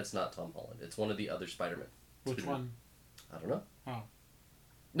trailer, that's not Tom Holland. It's one of the other Spider-Men. Which one? I don't know. Oh.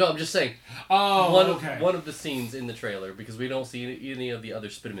 No, I'm just saying. Oh, one of the scenes in the trailer, because we don't see any of the other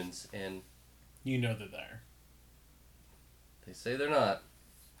Spidermans, and... You know they're there. They say they're not.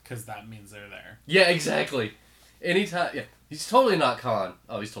 Because that means they're there. Yeah, exactly. Anytime... Yeah. He's totally not Khan.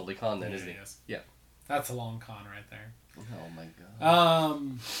 Oh, he's totally Khan then, isn't he? Is. Yeah. That's a long con right there. Oh my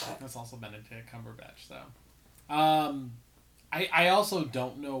god. That's also Benedict Cumberbatch, though. I also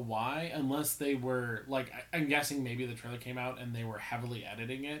don't know why, unless they were, like, I'm guessing maybe the trailer came out and they were heavily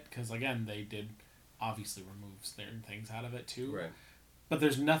editing it, because, again, they did obviously remove certain things out of it, too. Right. But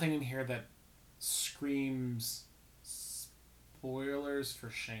there's nothing in here that screams spoilers for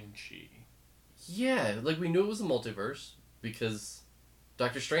Shang-Chi. Yeah, like, we knew it was a multiverse, because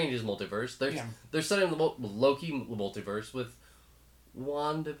Doctor Strange is multiverse. They're setting the Loki multiverse with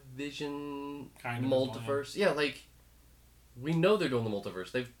WandaVision Kind of multiverse. Yeah, like, we know they're doing the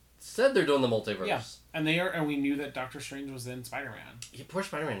multiverse. They've said they're doing the multiverse. Yeah, and they are, and we knew that Doctor Strange was in Spider-Man. Yeah, poor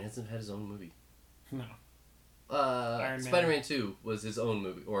Spider-Man hasn't had his own movie. No. Spider-Man 2 was his own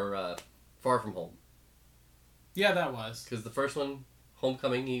movie, or Far From Home. Yeah, that was. Because the first one,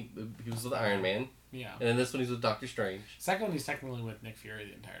 Homecoming, he was with Iron Man. Yeah. And then this one he's with Doctor Strange. Second one, he's technically with Nick Fury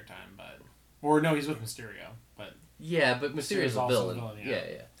the entire time, but... Or no, he's with Mysterio, but... Yeah, but Mysterio's a villain.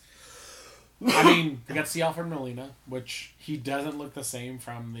 Yeah. I mean, we got to see Alfred Molina, which he doesn't look the same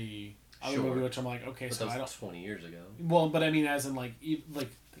from the other movie, which I'm like, okay, but so that was I don't... 20 years ago. Well, but I mean, as in, like, they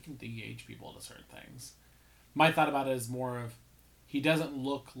can de-age people to certain things. My thought about it is more of, he doesn't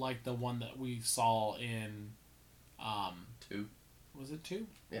look like the one that we saw in... 2. Was it 2?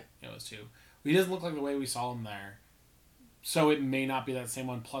 Yeah. It was 2. He doesn't look like the way we saw him there. So it may not be that same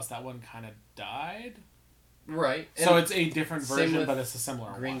one, plus that one kind of died. Right. So it's a different version, but it's a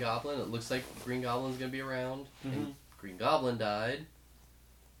similar Green one. Goblin. It looks like Green Goblin's going to be around. Mm-hmm. And Green Goblin died.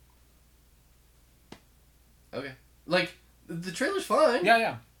 Okay. Like, the trailer's fine.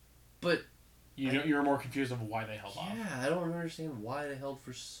 Yeah. But... You were more confused of why they held off. Yeah, I don't understand why they held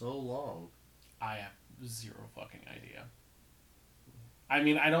for so long. I have zero fucking idea. I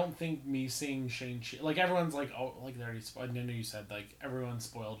mean, I don't think me seeing Shang-Chi... Like, everyone's like, oh, like, they already spoiled... I know you said, like, everyone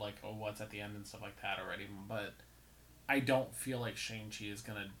spoiled, like, oh, what's at the end and stuff like that already, but I don't feel like Shang-Chi is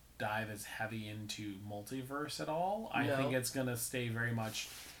going to dive as heavy into multiverse at all. I think it's going to stay very much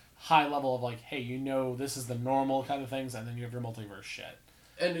high level of, like, hey, you know, this is the normal kind of things, and then you have your multiverse shit.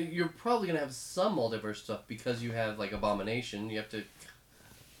 And you're probably going to have some multiverse stuff because you have, like, Abomination. You have to...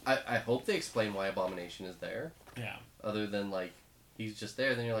 I hope they explain why Abomination is there. Yeah. Other than, like, he's just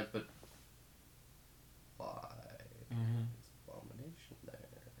there, then you're like, but why is Abomination there?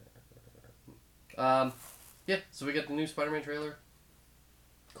 Yeah, so we got the new Spider-Man trailer.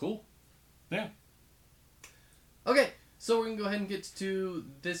 Cool. Yeah. Okay, so we're going to go ahead and get to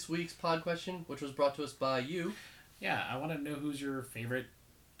this week's pod question, which was brought to us by you. Yeah, I want to know who's your favorite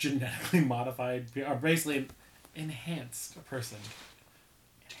genetically modified, or basically enhanced person.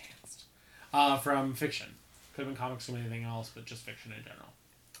 Enhanced. From fiction. Could have been comics or anything else, but just fiction in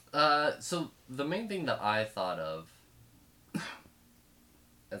general. So the main thing that I thought of,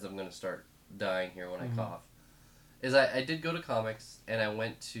 as I'm going to start dying here when I cough, is I did go to comics, and I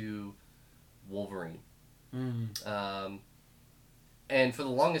went to Wolverine. And for the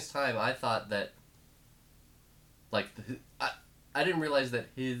longest time, I thought that, like, I didn't realize that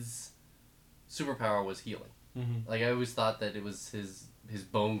his superpower was healing. Like, I always thought that it was his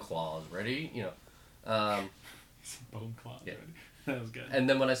bone claws, ready? You know. Bone claws, yeah. Ready. That was good. And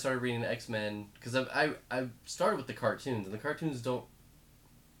then when I started reading X-Men, because I started with the cartoons, and the cartoons don't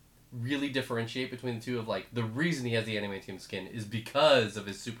really differentiate between the two of, like, the reason he has the adamantium skin is because of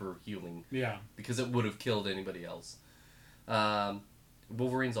his super healing. Yeah. Because it would have killed anybody else.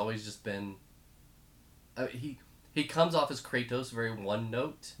 Wolverine's always just been... he comes off as Kratos very one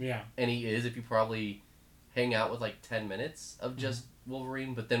note. Yeah. And he is, if you probably hang out with, like, 10 minutes of just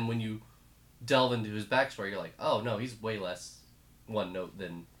Wolverine. But then when you delve into his backstory, you're like, oh, no, he's way less one note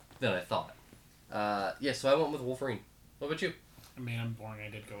than I thought. Yeah, so I went with Wolverine. What about you? I mean, I'm boring. I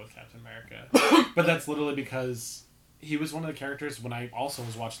did go with Captain America. But that's literally because he was one of the characters when I also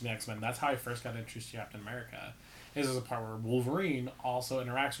was watching the X-Men. That's how I first got introduced to Captain America. There's a part where Wolverine also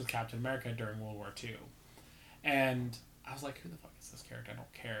interacts with Captain America during World War II. And I was like, who the fuck is this character? I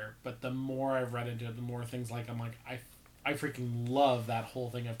don't care. But the more I've read into it, the more things like, I'm like, I freaking love that whole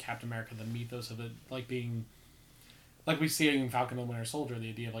thing of Captain America, the mythos of it, like being, like we see it in Falcon and the Winter Soldier, the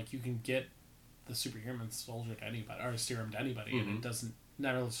idea of, like, you can get the superhuman soldier to anybody, or serum to anybody, and it doesn't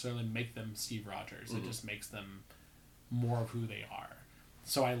necessarily make them Steve Rogers. It just makes them more of who they are.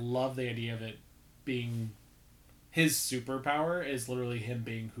 So I love the idea of it being his superpower is literally him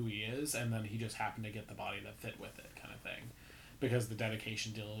being who he is, and then he just happened to get the body that fit with it, kind of thing, because the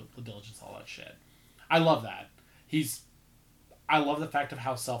dedication, diligence, all that shit. I love that. I love the fact of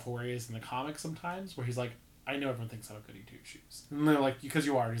how self-aware he is in the comics sometimes, where he's like, I know everyone thinks I'm a goody two-shoes, and they're like, because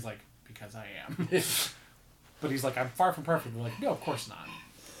you are. And he's like, because I am. But he's like, I'm far from perfect. They're like, no, of course not.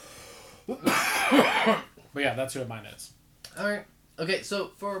 But yeah, that's who mine is. All right. Okay,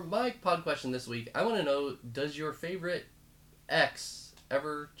 so for my pod question this week, I want to know, does your favorite X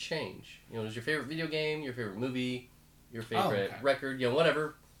ever change? You know, does your favorite video game, your favorite movie, your favorite record, you know,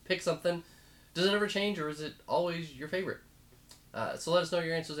 whatever, pick something. Does it ever change, or is it always your favorite? So let us know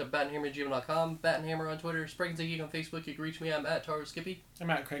your answers at batandhammer@gmail.com, Batandhammer on Twitter, Spreakins a Geek on Facebook. You can reach me. I'm at Taro Skippy. I'm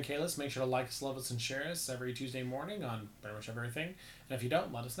at Craig Kalis. Make sure to like us, love us, and share us every Tuesday morning on pretty much everything. And if you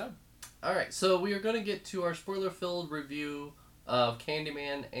don't, let us know. All right, so we are going to get to our spoiler-filled review of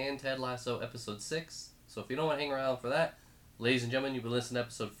Candyman and Ted Lasso episode 6. So if you don't want to hang around for that, ladies and gentlemen, you've been listening to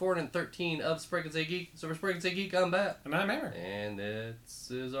episode 413 of Spreakins a Geek. So for Spreakins a Geek, I'm Bat. And I'm Hammer. And this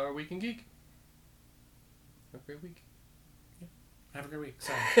is our Week in Geek. Have a great week. Have a great week.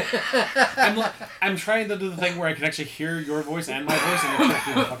 Sorry. I'm trying to do the thing where I can actually hear your voice and my voice, and you're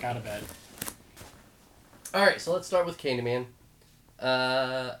freaking the fuck out of bed. Alright, so let's start with Candyman.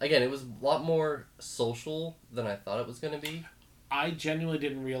 Again, it was a lot more social than I thought it was going to be. I genuinely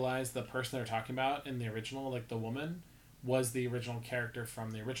didn't realize the person they were talking about in the original, like the woman, was the original character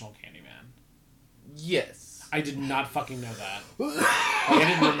from the original Candyman. Yes. I did not fucking know that. I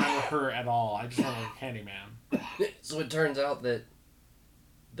didn't remember her at all. I just remember Candyman. So it turns out that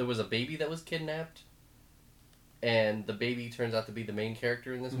there was a baby that was kidnapped, and the baby turns out to be the main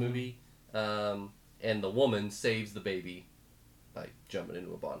character in this movie, and the woman saves the baby by jumping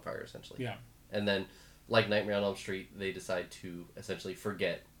into a bonfire, essentially. Yeah. And then, like Nightmare on Elm Street, they decide to essentially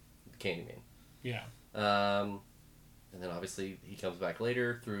forget Candyman. Yeah. And then obviously he comes back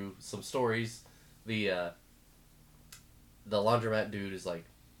later through some stories. The laundromat dude is like,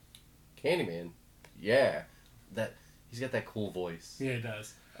 Candyman? Yeah. He's got that cool voice. Yeah, he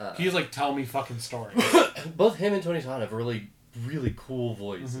does. He's like, tell me fucking stories. Both him and Tony Todd have really, really cool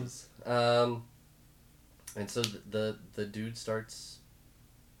voices. And so the dude starts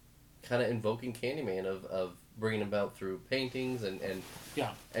kind of invoking Candyman of bringing him about through paintings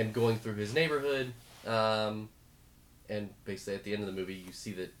and going through his neighborhood. And basically at the end of the movie, you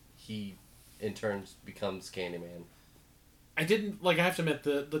see that he, in turn, becomes Candyman. I have to admit,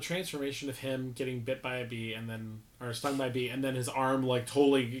 the transformation of him getting bit by a bee or stung by a bee, and then his arm, like,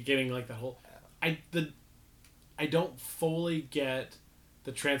 totally getting, like, that whole... I don't fully get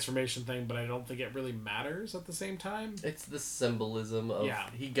the transformation thing, but I don't think it really matters at the same time. It's the symbolism of... Yeah.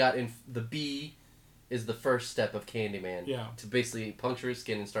 He got in... The bee is the first step of Candyman. Yeah. To basically puncture his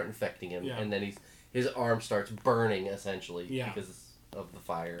skin and start infecting him, Yeah. and then his arm starts burning essentially Yeah. because of the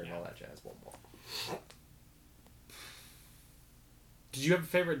fire and all that jazz. Blah, blah. Did you have a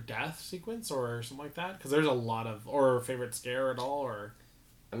favorite death sequence or something like that? Because there's a lot of... Or favorite scare at all, or...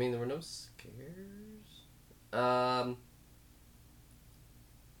 I mean, there were no scares. I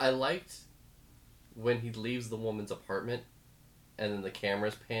liked when he leaves the woman's apartment, and then the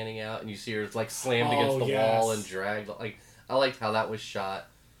camera's panning out, and you see her like slammed against the wall and dragged. Like, I liked how that was shot.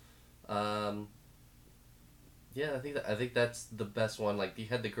 Yeah, I think that's the best one. Like, you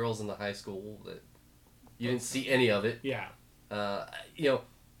had the girls in the high school that you didn't see any of it. Yeah. You know,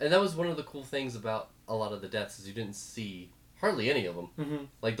 and that was one of the cool things about a lot of the deaths is you didn't see hardly any of them. Mm-hmm.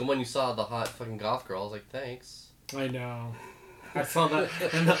 Like the one you saw, the hot fucking goth girl. I was like, thanks. I know. I saw that,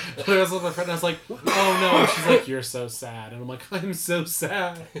 and I was with my friend, and I was like, "Oh no!" And she's like, "You're so sad," and I'm like, "I'm so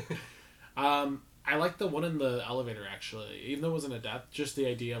sad." I like the one in the elevator actually, even though it wasn't a death. Just the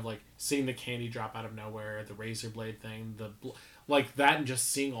idea of like seeing the candy drop out of nowhere, the razor blade thing, like that, and just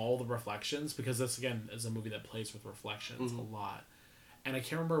seeing all the reflections, because this again is a movie that plays with reflections a lot. And I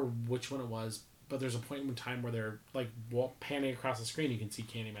can't remember which one it was, but there's a point in time where they're like panning across the screen, you can see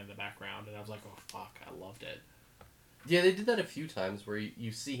Candyman in the background, and I was like, "Oh fuck, I loved it." Yeah, they did that a few times where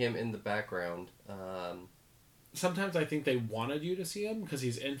you see him in the background. Sometimes I think they wanted you to see him because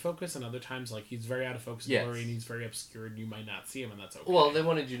he's in focus, and other times like he's very out of focus and blurry, and he's very obscured, and you might not see him, and that's okay. Well, they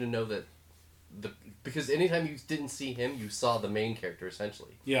wanted you to know that because anytime you didn't see him, you saw the main character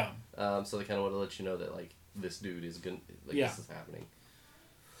essentially. Yeah. So they kind of want to let you know that like this dude is gonna this is happening.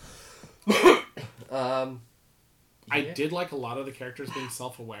 I did like a lot of the characters being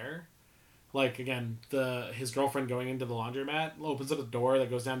self-aware. Like, again, his girlfriend going into the laundromat opens up a door that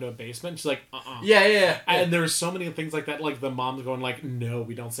goes down to a basement. She's like, Yeah. And there's so many things like that. Like, the mom's going like, no,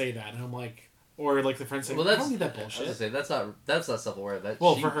 we don't say that. And I'm like... Or, like, the friend saying, I don't need that bullshit. I was gonna say, that's not self-aware.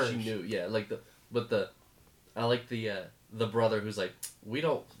 For her. She knew, yeah. Like, I like the brother who's like, we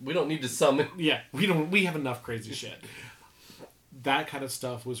don't need to summon... Yeah, we have enough crazy shit. That kind of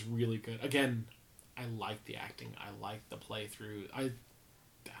stuff was really good. Again, I liked the acting. I liked the playthrough. I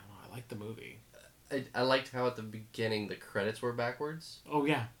liked the movie. I liked how at the beginning the credits were backwards. Oh,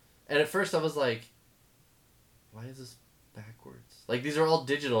 yeah. And at first I was like, why is this backwards? Like, these are all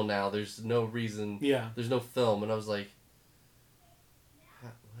digital now. There's no reason. Yeah. There's no film. And I was like,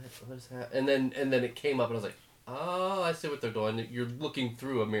 what is happening? And then it came up and I was like, oh, I see what they're doing. You're looking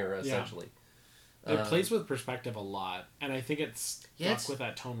through a mirror, essentially. Yeah. It plays with perspective a lot. And I think it's stuck with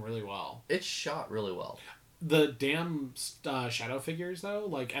that tone really well. It's shot really well. The damn shadow figures, though,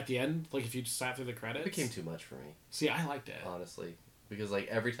 like, at the end, like, if you just sat through the credits... It became too much for me. See, I liked it. Honestly. Because, like,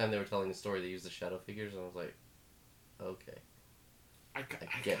 every time they were telling the story, they used the shadow figures, and I was like, okay. I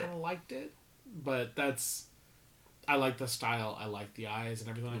kind of liked it, but that's... I like the style, I like the eyes and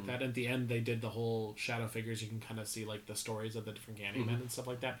everything like that. At the end, they did the whole shadow figures. You can kind of see, like, the stories of the different Candymen and stuff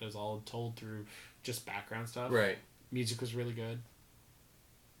like that, but it was all told through just background stuff. Right. Music was really good.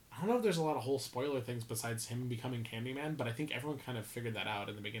 I don't know if there's a lot of whole spoiler things besides him becoming Candyman, but I think everyone kind of figured that out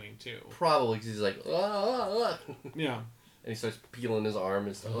in the beginning, too. Probably, because he's like, Yeah. And he starts peeling his arm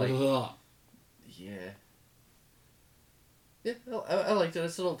and stuff. Like, yeah. Yeah, I liked it. I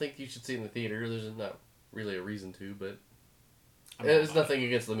still don't think you should see it in the theater. There's not really a reason to, but there's nothing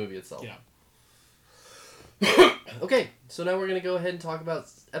against the movie itself. Yeah. Okay, so now we're going to go ahead and talk about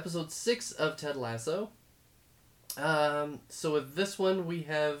episode 6 of Ted Lasso. So with this one, we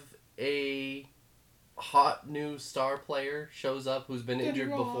have a hot new star player shows up who's been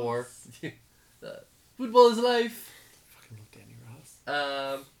injured before. Football is life. Fucking love Danny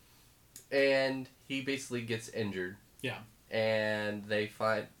Ross. And he basically gets injured. Yeah. And they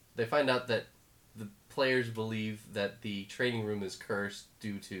find out that the players believe that the training room is cursed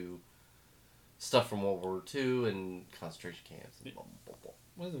due to stuff from World War II and concentration camps. And blah, blah, blah.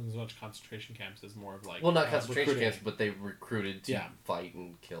 Wasn't as much concentration camps as more of like... Well, not concentration camps, but they recruited to fight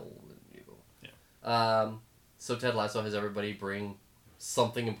and kill. And, so Ted Lasso has everybody bring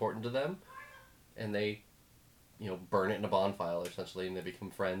something important to them, and they, burn it in a bonfire essentially, and they become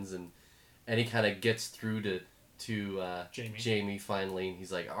friends. And he kind of gets through to Jamie finally, and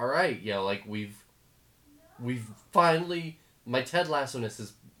he's like, "All right, we've finally, my Ted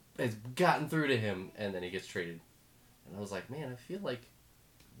Lasso-ness has gotten through to him," and then he gets traded. And I was like, man, I feel like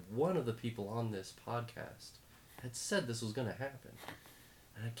one of the people on this podcast had said this was going to happen.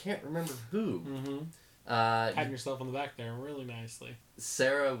 And I can't remember who. Mm-hmm. Patting yourself on the back there really nicely.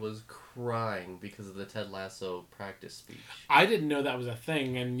 Sarah was crying because of the Ted Lasso practice speech. I didn't know that was a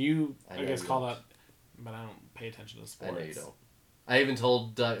thing, and I guess call that... But I don't pay attention to sports. I know you don't. I even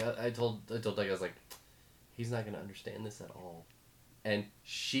told Doug, I told Doug, I was like, he's not going to understand this at all. And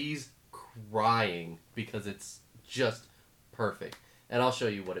she's crying because it's just perfect. And I'll show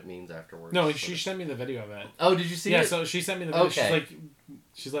you what it means afterwards. No, she sent me the video of it. Oh, did you see it? Yeah, so she sent me the video. Okay.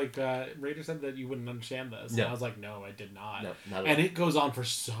 She's like, Raider said that you wouldn't understand this. No. And I was like, no, I did not. No, not at all. And it goes on for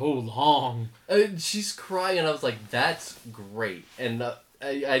so long. She's crying, and I was like, that's great. And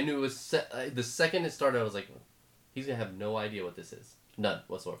I knew it was... the second it started, I was like, he's going to have no idea what this is. None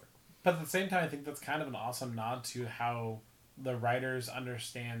whatsoever. But at the same time, I think that's kind of an awesome nod to how the writers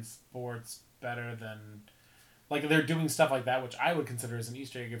understand sports better than... Like, they're doing stuff like that, which I would consider as an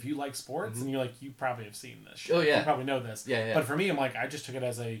Easter egg. If you like sports, and you're like, you probably have seen this shit. Oh, yeah. You probably know this. Yeah. But for me, I'm like, I just took it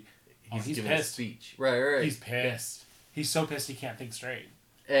as he's giving pissed. a speech. Right. He's pissed. He's so pissed he can't think straight.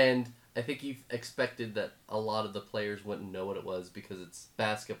 And I think he expected that a lot of the players wouldn't know what it was because it's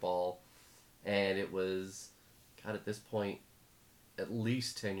basketball, and it was, God, at this point, at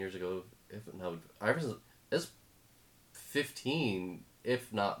least 10 years ago, it's 15,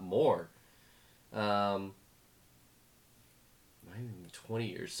 if not more. Not even 20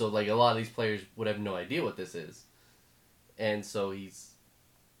 years. So, like, a lot of these players would have no idea what this is. And so he's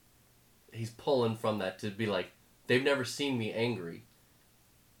pulling from that to be like, they've never seen me angry.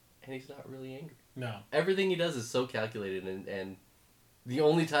 And he's not really angry. No. Everything he does is so calculated, and the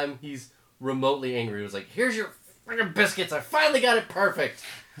only time he's remotely angry was like, here's your freaking biscuits, I finally got it perfect!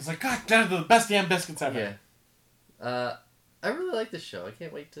 It's like, God damn, they're the best damn biscuits ever. Yeah. I really like this show. I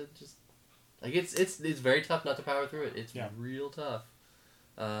can't wait to just... Like, it's very tough not to power through it. It's real tough.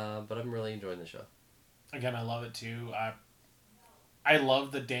 But I'm really enjoying the show. Again, I love it too. I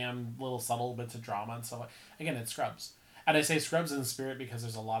love the damn little subtle bits of drama and stuff. Again, it's Scrubs. And I say Scrubs in spirit because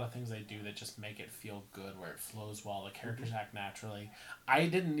there's a lot of things they do that just make it feel good, where it flows well, the characters act naturally. I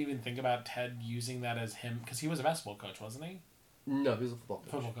didn't even think about Ted using that as him, because he was a basketball coach, wasn't he? No, he was a football coach.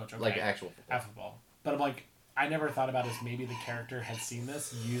 Football coach, okay. Like actual football. Football. But I'm like, I never thought about it as maybe the character had seen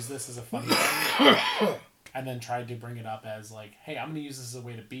this, used this as a funny thing, and then tried to bring it up as like, hey, I'm going to use this as a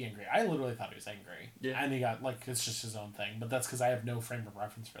way to be angry. I literally thought he was angry. Yeah. And he got, like, it's just his own thing. But that's because I have no frame of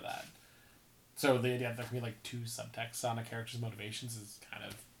reference for that. So the idea that there can be, like, two subtexts on a character's motivations is kind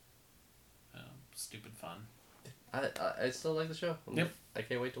of stupid fun. I still like the show. Yep. I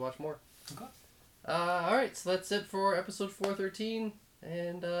can't wait to watch more. Okay. Alright, so that's it for episode 413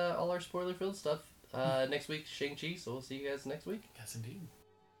 and all our spoiler-filled stuff. Next week, Shang-Chi, so we'll see you guys next week. Yes, indeed.